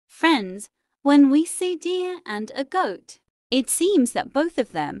Friends, when we see deer and a goat, it seems that both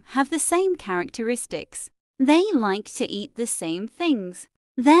of them have the same characteristics. They like to eat the same things.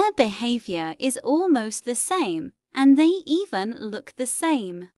 Their behavior is almost the same, and they even look the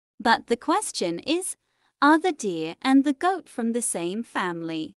same. But the question is, are the deer and the goat from the same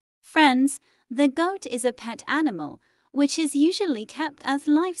family? Friends, the goat is a pet animal, which is usually kept as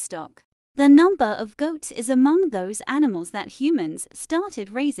livestock. The number of goats is among those animals that humans started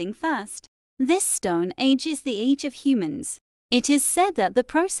raising first. This Stone Age is the age of humans. It is said that the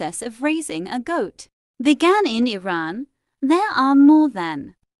process of raising a goat began in Iran. There are more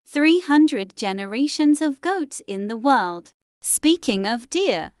than 300 generations of goats in the world. Speaking of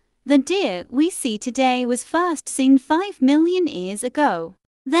deer, the deer we see today was first seen 5 million years ago.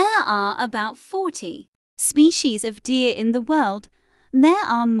 There are about 40 species of deer in the world. There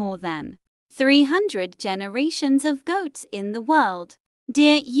are more than 300 generations of goats in the world.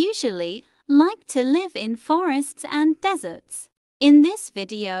 Deer usually like to live in forests and deserts. In this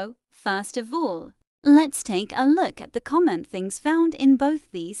video, first of all, let's take a look at the common things found in both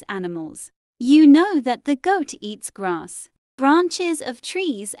these animals. You know that the goat eats grass, branches of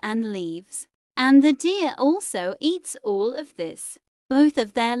trees and leaves, and the deer also eats all of this. Both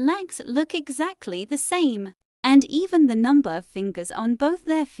of their legs look exactly the same, and even the number of fingers on both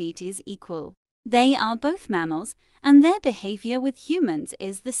their feet is equal. They are both mammals, and their behavior with humans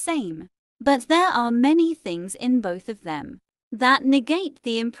is the same. But there are many things in both of them that negate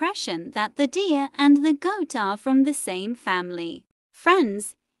the impression that the deer and the goat are from the same family.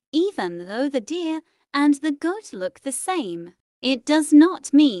 Friends, even though the deer and the goat look the same, it does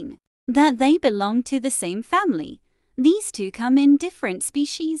not mean that they belong to the same family. These two come in different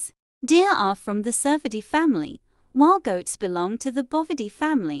species. Deer are from the Cervidae family, while goats belong to the Bovidae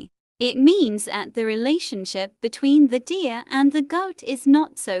family. It means that the relationship between the deer and the goat is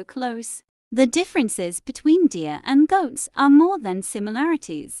not so close. The differences between deer and goats are more than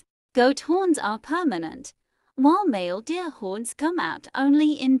similarities. Goat horns are permanent, while male deer horns come out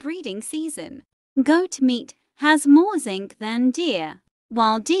only in breeding season. Goat meat has more zinc than deer,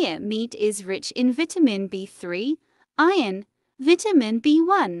 while deer meat is rich in vitamin B3, iron, vitamin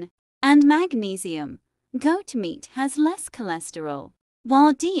B1, and magnesium. Goat meat has less cholesterol,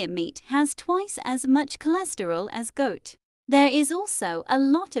 while deer meat has twice as much cholesterol as goat. There is also a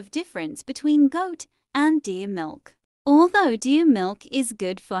lot of difference between goat and deer milk. Although deer milk is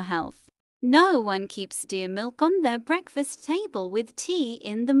good for health, no one keeps deer milk on their breakfast table with tea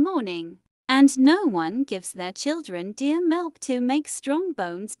in the morning, and no one gives their children deer milk to make strong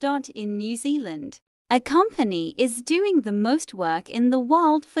bones. In New Zealand, a company is doing the most work in the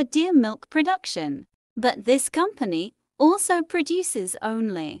world for deer milk production, but this company also produces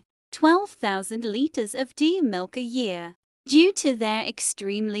only 12,000 liters of deer milk a year. Due to their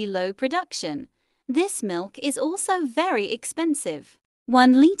extremely low production, this milk is also very expensive.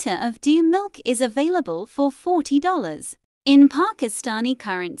 1 liter of deer milk is available for $40. In Pakistani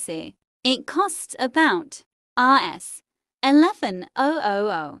currency, it costs about Rs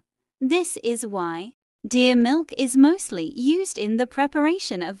 11,000. This is why deer milk is mostly used in the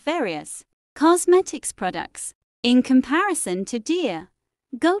preparation of various cosmetics products. In comparison to deer,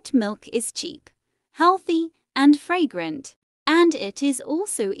 goat milk is cheap, healthy, and fragrant, and it is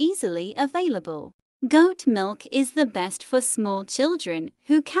also easily available. Goat milk is the best for small children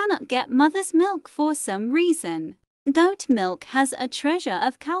who cannot get mother's milk for some reason. Goat milk has a treasure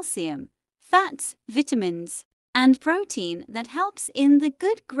of calcium, fats, vitamins, and protein that helps in the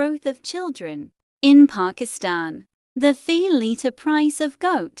good growth of children. In Pakistan, the 3-liter price of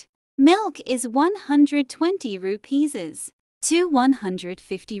goat milk is 120 rupees to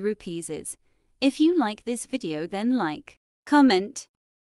 150 rupees. If you like this video, then like, comment,